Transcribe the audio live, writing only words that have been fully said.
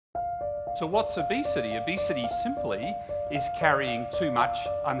So what's obesity? Obesity simply is carrying too much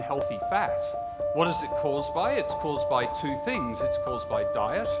unhealthy fat. What is it caused by? It's caused by two things. It's caused by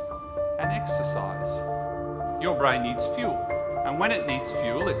diet and exercise. Your brain needs fuel, and when it needs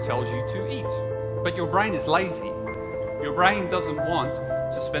fuel, it tells you to eat. But your brain is lazy. Your brain doesn't want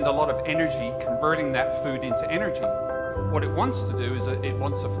to spend a lot of energy converting that food into energy. What it wants to do is it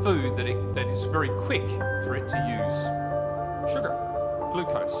wants a food that is very quick for it to use. Sugar,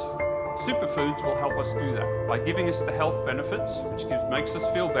 glucose. Superfoods will help us do that by giving us the health benefits, which makes us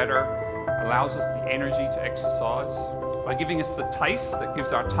feel better, allows us the energy to exercise, by giving us the taste that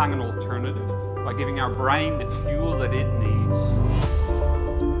gives our tongue an alternative, by giving our brain the fuel that it needs.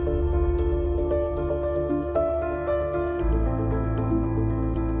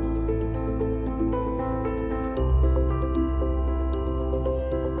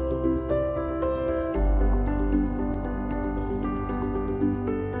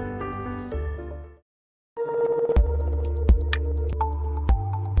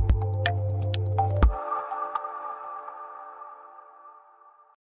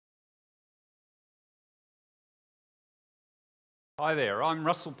 Hi there, I'm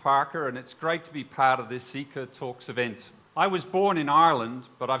Russell Parker and it's great to be part of this iKK Talks event. I was born in Ireland,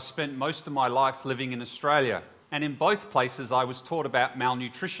 but I've spent most of my life living in Australia. And in both places I was taught about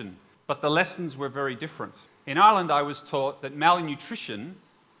malnutrition, but the lessons were very different. In Ireland I was taught that malnutrition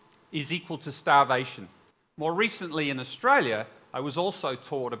is equal to starvation. More recently in Australia, I was also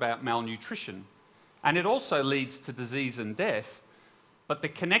taught about malnutrition. And it also leads to disease and death, but the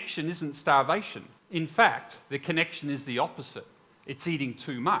connection isn't starvation. In fact, the connection is the opposite. It's eating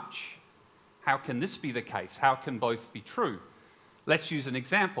too much. How can this be the case? How can both be true? Let's use an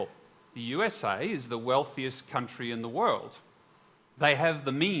example. The USA is the wealthiest country in the world. They have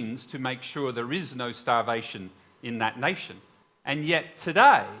the means to make sure there is no starvation in that nation. And yet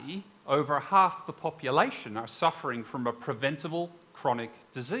today, over half the population are suffering from a preventable chronic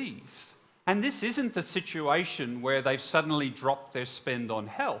disease. And this isn't a situation where they've suddenly dropped their spend on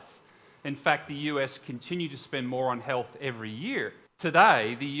health. In fact, the US continue to spend more on health every year.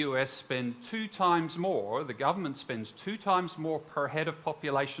 Today, the US spend 2 times more, the government spends 2 times more per head of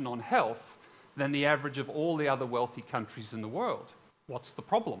population on health than the average of all the other wealthy countries in the world. What's the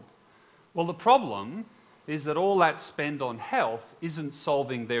problem? Well, the problem is that all that spend on health isn't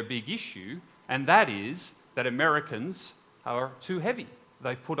solving their big issue, and that is that Americans are too heavy.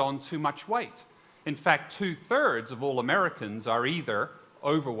 They've put on too much weight. In fact, 2/3 of all Americans are either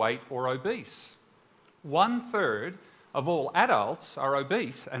overweight or obese. 1/3 of all adults are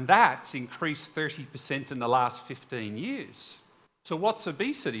obese, and that's increased 30% in the last 15 years. So what's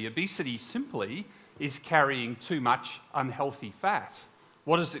obesity? Obesity simply is carrying too much unhealthy fat.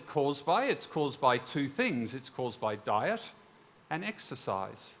 What is it caused by? It's caused by two things. It's caused by diet and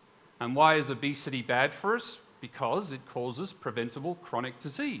exercise. And why is obesity bad for us? Because it causes preventable chronic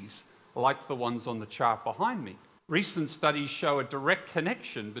disease, like the ones on the chart behind me. Recent studies show a direct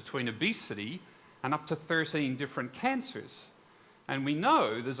connection between obesity and up to 13 different cancers. And we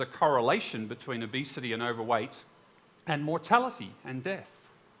know there's a correlation between obesity and overweight and mortality and death.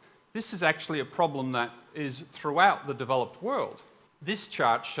 This is actually a problem that is throughout the developed world. This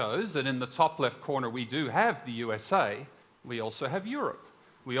chart shows that in the top left corner we do have the USA, we also have Europe,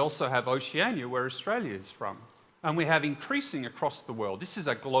 we also have Oceania where Australia is from, and we have increasing across the world. This is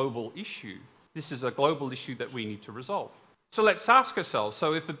a global issue. This is a global issue that we need to resolve. So let's ask ourselves,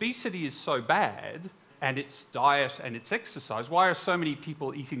 so if obesity is so bad, and it's diet and it's exercise, why are so many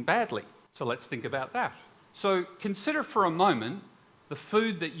people eating badly? So let's think about that. So consider for a moment the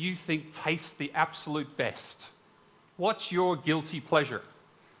food that you think tastes the absolute best. What's your guilty pleasure?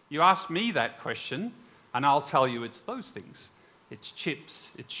 You ask me that question, and I'll tell you it's those things. It's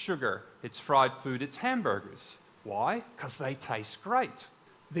chips, it's sugar, it's fried food, it's hamburgers. Why? Because they taste great.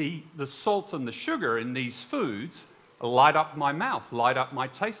 The salt and the sugar in these foods light up my mouth, light up my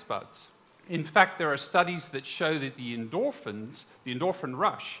taste buds. In fact, there are studies that show that the endorphin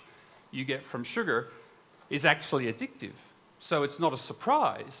rush you get from sugar is actually addictive. So it's not a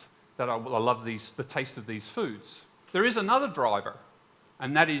surprise that I love the taste of these foods. There is another driver,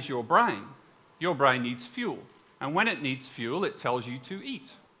 and that is your brain. Your brain needs fuel, and when it needs fuel, it tells you to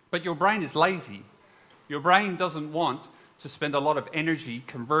eat. But your brain is lazy. Your brain doesn't want to spend a lot of energy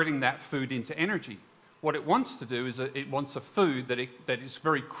converting that food into energy. What it wants to do is it wants a food that is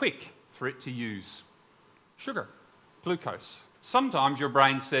very quick for it to use. Sugar, glucose. Sometimes your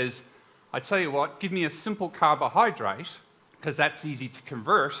brain says, I tell you what, give me a simple carbohydrate, because that's easy to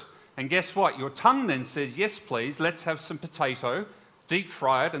convert, and guess what? Your tongue then says, yes please, let's have some potato, deep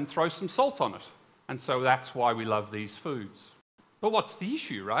fry it and throw some salt on it. And so that's why we love these foods. But what's the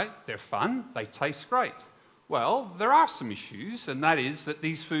issue, right? They're fun, they taste great. Well, there are some issues, and that is that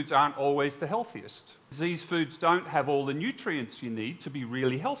these foods aren't always the healthiest. These foods don't have all the nutrients you need to be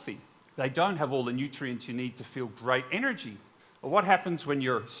really healthy. They don't have all the nutrients you need to feel great energy. Well, what happens when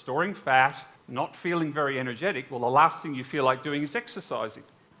you're storing fat, not feeling very energetic? Well, the last thing you feel like doing is exercising.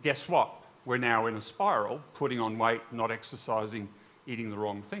 Guess what? We're now in a spiral, putting on weight, not exercising, eating the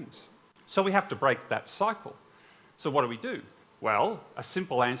wrong things. So we have to break that cycle. So what do? Well, a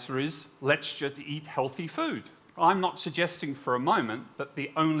simple answer is, let's just eat healthy food. I'm not suggesting for a moment that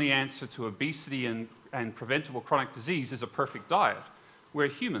the only answer to obesity and preventable chronic disease is a perfect diet. We're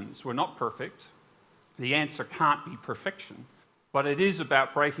humans, we're not perfect. The answer can't be perfection. But it is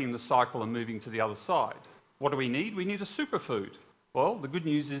about breaking the cycle and moving to the other side. What do we need? We need a superfood. Well, the good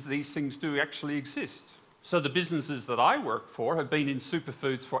news is these things do actually exist. So the businesses that I work for have been in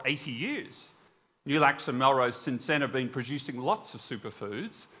superfoods for 80 years. Nulax and Melrose since then have been producing lots of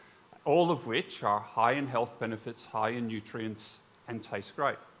superfoods, all of which are high in health benefits, high in nutrients, and taste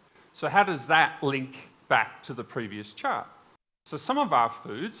great. So how does that link back to the previous chart? So some of our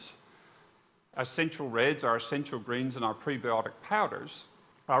foods, our essential reds, our essential greens, and our prebiotic powders,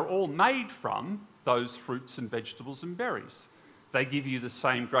 are all made from those fruits and vegetables and berries. They give you the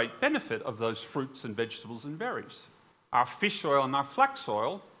same great benefit of those fruits and vegetables and berries. Our fish oil and our flax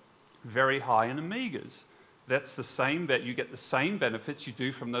oil, very high in omegas. That's the same, you get the same benefits you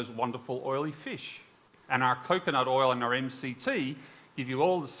do from those wonderful oily fish. And our coconut oil and our MCT give you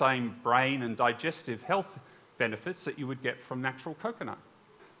all the same brain and digestive health benefits that you would get from natural coconut.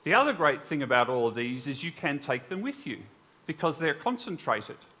 The other great thing about all of these is you can take them with you because they're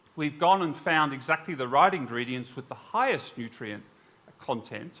concentrated. We've gone and found exactly the right ingredients with the highest nutrient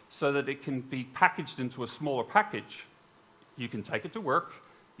content so that it can be packaged into a smaller package. You can take it to work,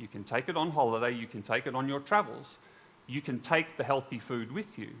 you can take it on holiday, you can take it on your travels, you can take the healthy food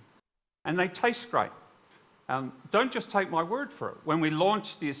with you. And they taste great. Don't just take my word for it. When we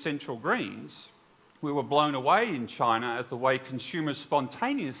launched the essential greens, we were blown away in China at the way consumers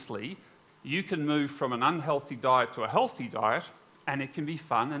spontaneously, you can move from an unhealthy diet to a healthy diet, and it can be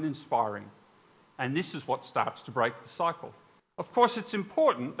fun and inspiring. And this is what starts to break the cycle. Of course, it's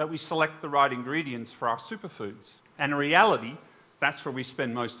important that we select the right ingredients for our superfoods. And in reality, that's where we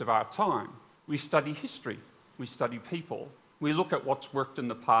spend most of our time. We study history, we study people, we look at what's worked in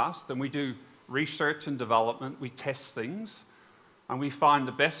the past, and we do research and development, we test things, and we find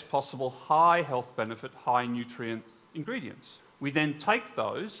the best possible high health benefit, high nutrient ingredients. We then take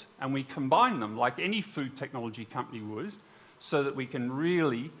those and we combine them like any food technology company would so that we can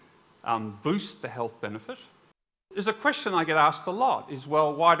really boost the health benefit. There's a question I get asked a lot is,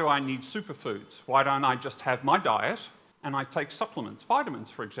 well, why do I need superfoods? Why don't I just have my diet and I take supplements, vitamins,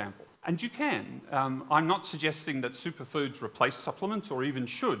 for example? And you can. I'm not suggesting that superfoods replace supplements or even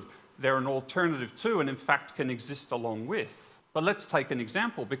should. They're an alternative to and in fact can exist along with. But let's take an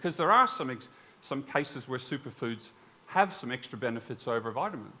example because there are some cases where superfoods have some extra benefits over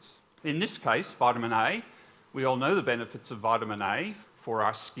vitamins. In this case, vitamin A, we all know the benefits of vitamin A for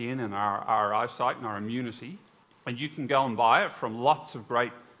our skin and our eyesight and our immunity. And you can go and buy it from lots of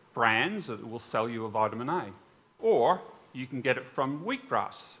great brands that will sell you a vitamin A. Or you can get it from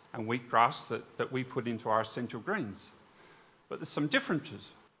wheatgrass, and wheatgrass that we put into our essential greens. But there's some differences.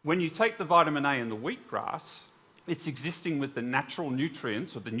 When you take the vitamin A in the wheatgrass, it's existing with the natural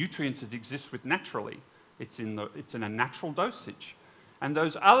nutrients, or the nutrients it exists with naturally. It's in a natural dosage. And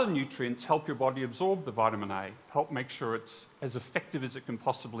those other nutrients help your body absorb the vitamin A, help make sure it's as effective as it can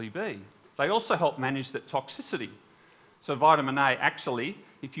possibly be. They also help manage that toxicity. So vitamin A, actually,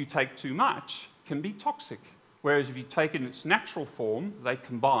 if you take too much, can be toxic. Whereas if you take it in its natural form, they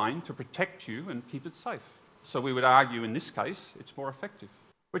combine to protect you and keep it safe. So we would argue in this case, it's more effective.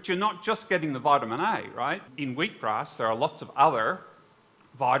 But you're not just getting the vitamin A, right? In wheatgrass, there are lots of other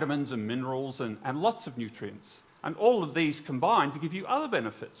vitamins and minerals and lots of nutrients. And all of these combine to give you other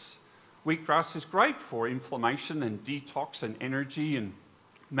benefits. Wheatgrass is great for inflammation and detox and energy and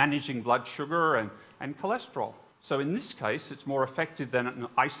managing blood sugar and cholesterol. So in this case, it's more effective than an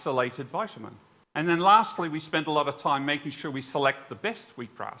isolated vitamin. And then lastly, we spent a lot of time making sure we select the best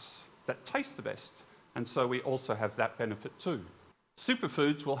wheatgrass that tastes the best. And so we also have that benefit too.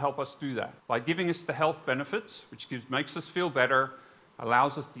 Superfoods will help us do that by giving us the health benefits, which makes us feel better,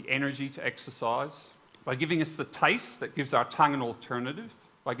 allows us the energy to exercise, by giving us the taste that gives our tongue an alternative,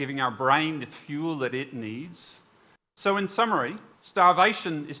 by giving our brain the fuel that it needs. So in summary,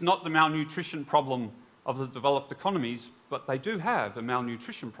 starvation is not the malnutrition problem of the developed economies, but they do have a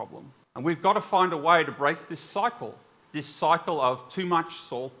malnutrition problem. And we've got to find a way to break this cycle of too much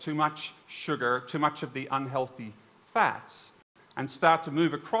salt, too much sugar, too much of the unhealthy fats. and start to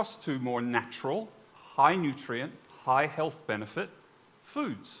move across to more natural, high nutrient, high health benefit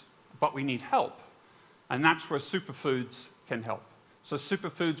foods. But we need help, and that's where superfoods can help. So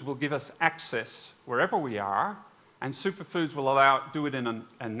superfoods will give us access wherever we are, and superfoods will do it in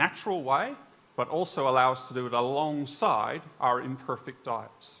a natural way, but also allow us to do it alongside our imperfect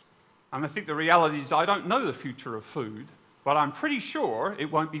diets. And I think the reality is I don't know the future of food, but I'm pretty sure it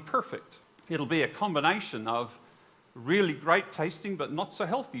won't be perfect. It'll be a combination of really great tasting but not so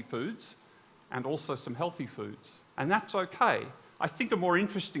healthy foods, and also some healthy foods. And that's okay. I think a more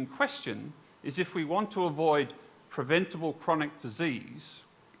interesting question is if we want to avoid preventable chronic disease,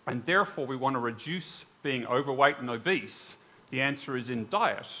 and therefore we want to reduce being overweight and obese, the answer is in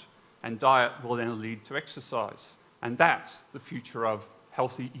diet, and diet will then lead to exercise. And that's the future of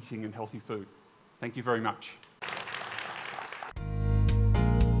healthy eating and healthy food. Thank you very much.